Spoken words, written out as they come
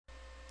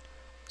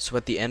So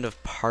at the end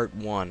of part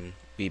 1,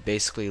 we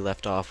basically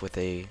left off with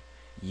a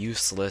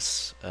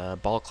useless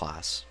ball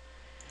class.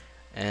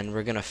 And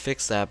we're going to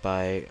fix that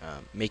by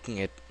making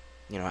it,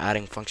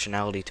 adding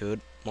functionality to it,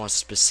 more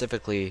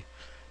specifically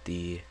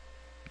the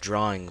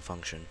drawing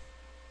function.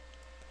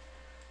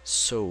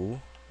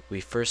 So we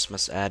first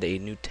must add a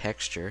new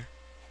texture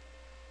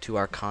to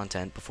our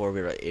content before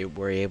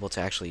we're able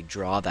to actually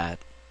draw that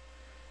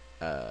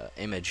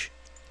image.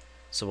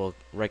 So we'll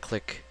right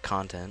click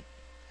content,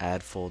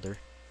 add folder,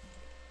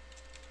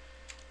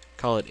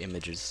 call it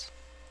images,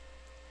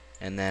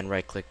 and then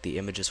right click the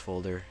images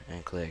folder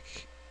and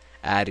click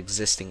add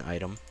existing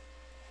item.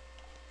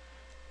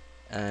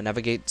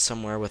 Navigate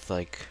somewhere with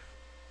like,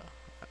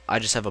 I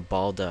just have a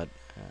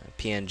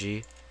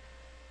ball.png,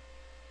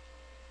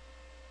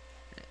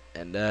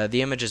 and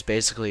the image is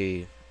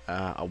basically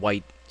a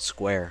white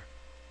square,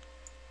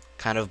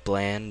 kind of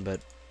bland,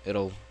 but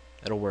it'll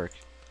work.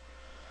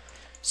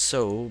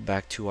 So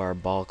back to our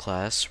ball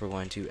class, we're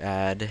going to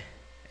add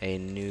a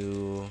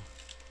new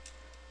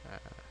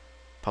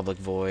public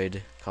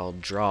void called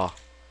draw.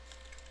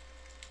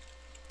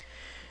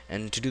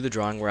 And to do the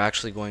drawing, we're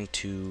actually going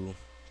to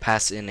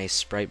pass in a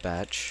sprite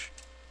batch,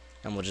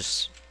 and we'll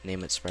just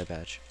name it sprite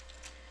batch.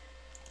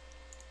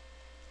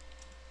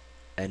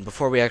 And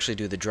before we actually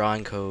do the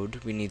drawing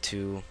code, we need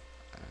to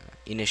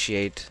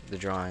initiate the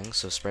drawing.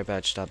 So sprite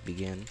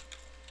batch.begin.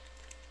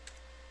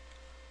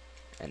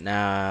 And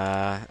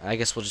now I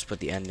guess we'll just put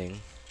the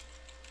ending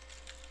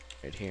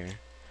right here,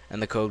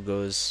 and the code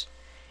goes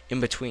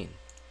in between.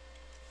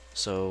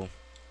 So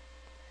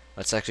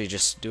let's actually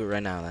just do it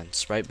right now then.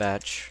 Sprite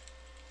batch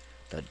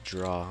dot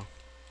draw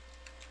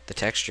the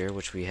texture,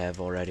 which we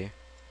have already,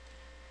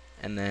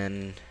 and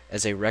then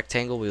as a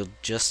rectangle we'll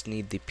just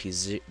need the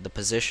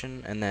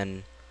position, and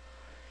then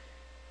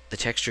the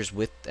texture's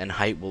width and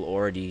height will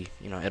already,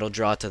 it'll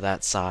draw to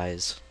that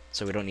size,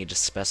 so we don't need to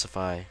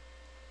specify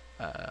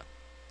the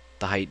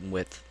height and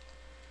width.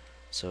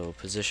 So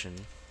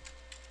position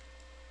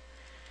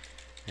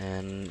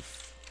and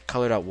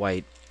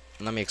color.white.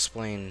 Let me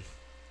explain.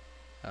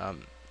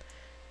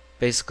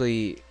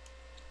 Basically,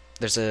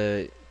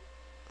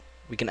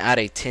 we can add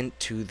a tint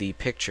to the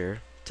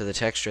picture, to the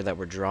texture that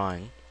we're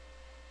drawing,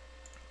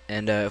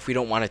 and if we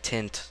don't want a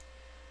tint,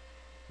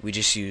 we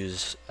just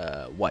use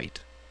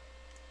white.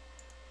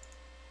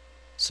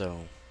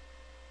 So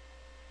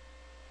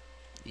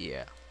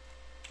yeah,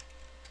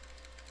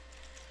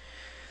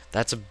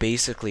 that's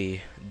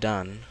basically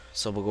done.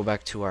 So we'll go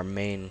back to our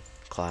main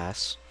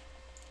class,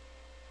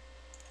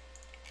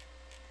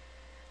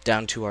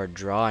 down to our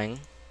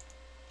drawing.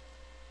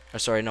 Or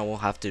sorry, no, we'll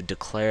have to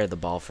declare the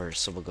ball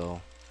first. So we'll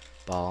go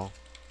ball,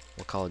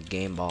 we'll call it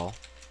game ball.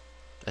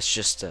 That's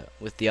just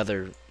with the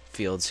other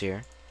fields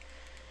here,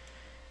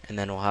 and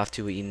then we'll have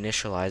to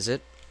initialize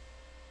it.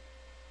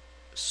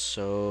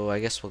 So I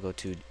guess we'll go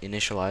to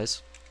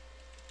initialize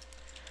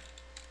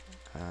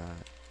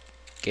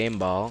game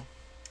ball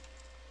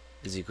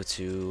is equal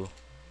to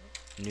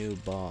new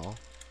ball.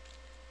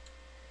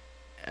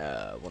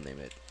 We'll name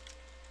it,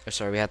 or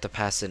sorry, we have to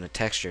pass in a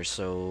texture.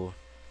 So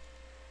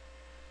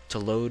to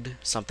load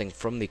something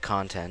from the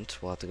content,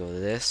 we'll have to go to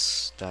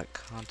this dot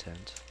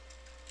content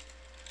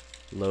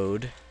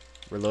load.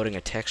 We're loading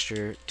a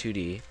texture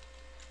 2D,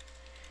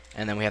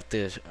 and then we have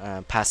to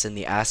pass in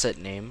the asset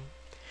name,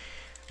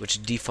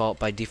 which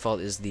by default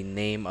is the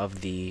name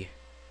of the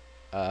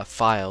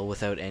file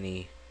without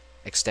any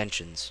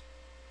extensions.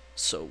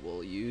 So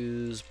we'll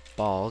use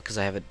ball because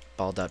I have it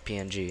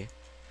ball.png.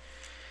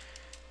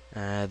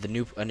 A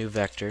new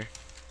vector.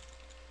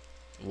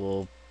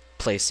 We'll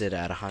place it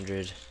at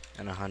 100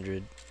 and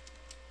 100.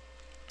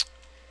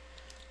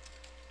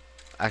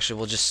 Actually,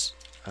 we'll just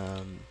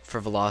for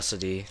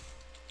velocity,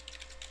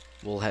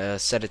 we'll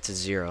set it to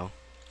 0.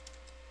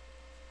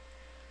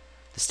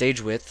 The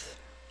stage width,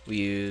 we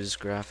use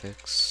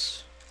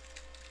graphics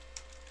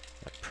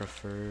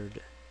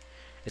preferred.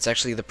 It's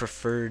actually the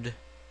preferred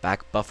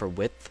back buffer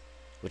width,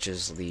 which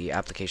is the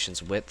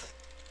application's width.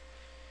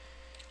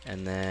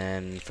 And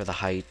then for the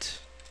height,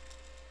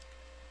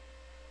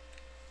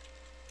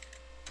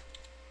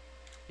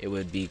 it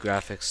would be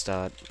graphics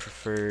dot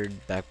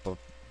preferred back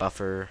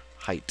buffer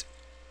height.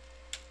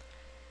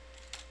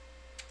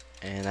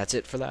 And that's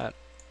it for that.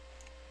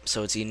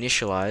 So it's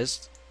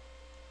initialized,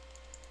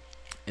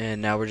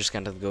 and now we're just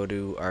going to go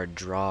to our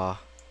draw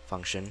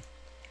function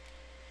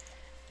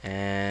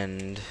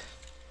and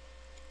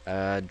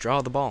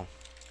draw the ball,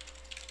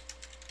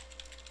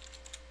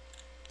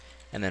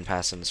 and then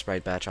pass in the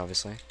sprite batch,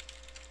 obviously.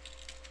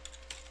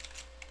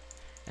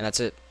 And that's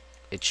it.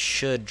 It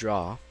should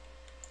draw.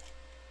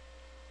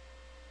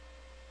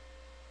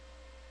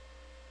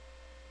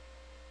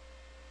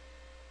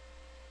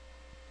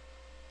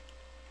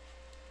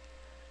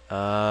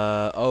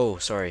 Oh,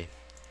 sorry.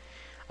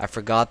 I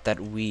forgot that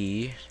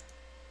we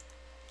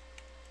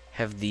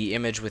have the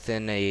image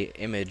within a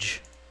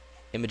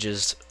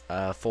images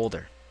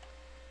folder.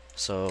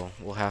 So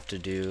we'll have to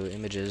do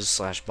images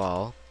slash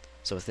ball.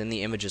 So within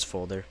the images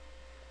folder,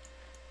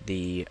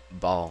 the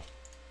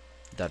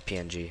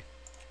ball.png.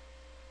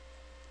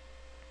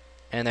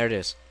 And there it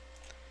is.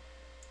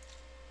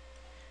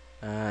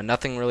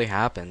 Nothing really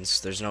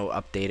happens. There's no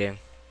updating.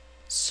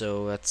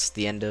 So that's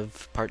the end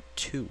of part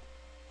 2.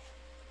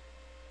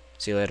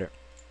 See you later.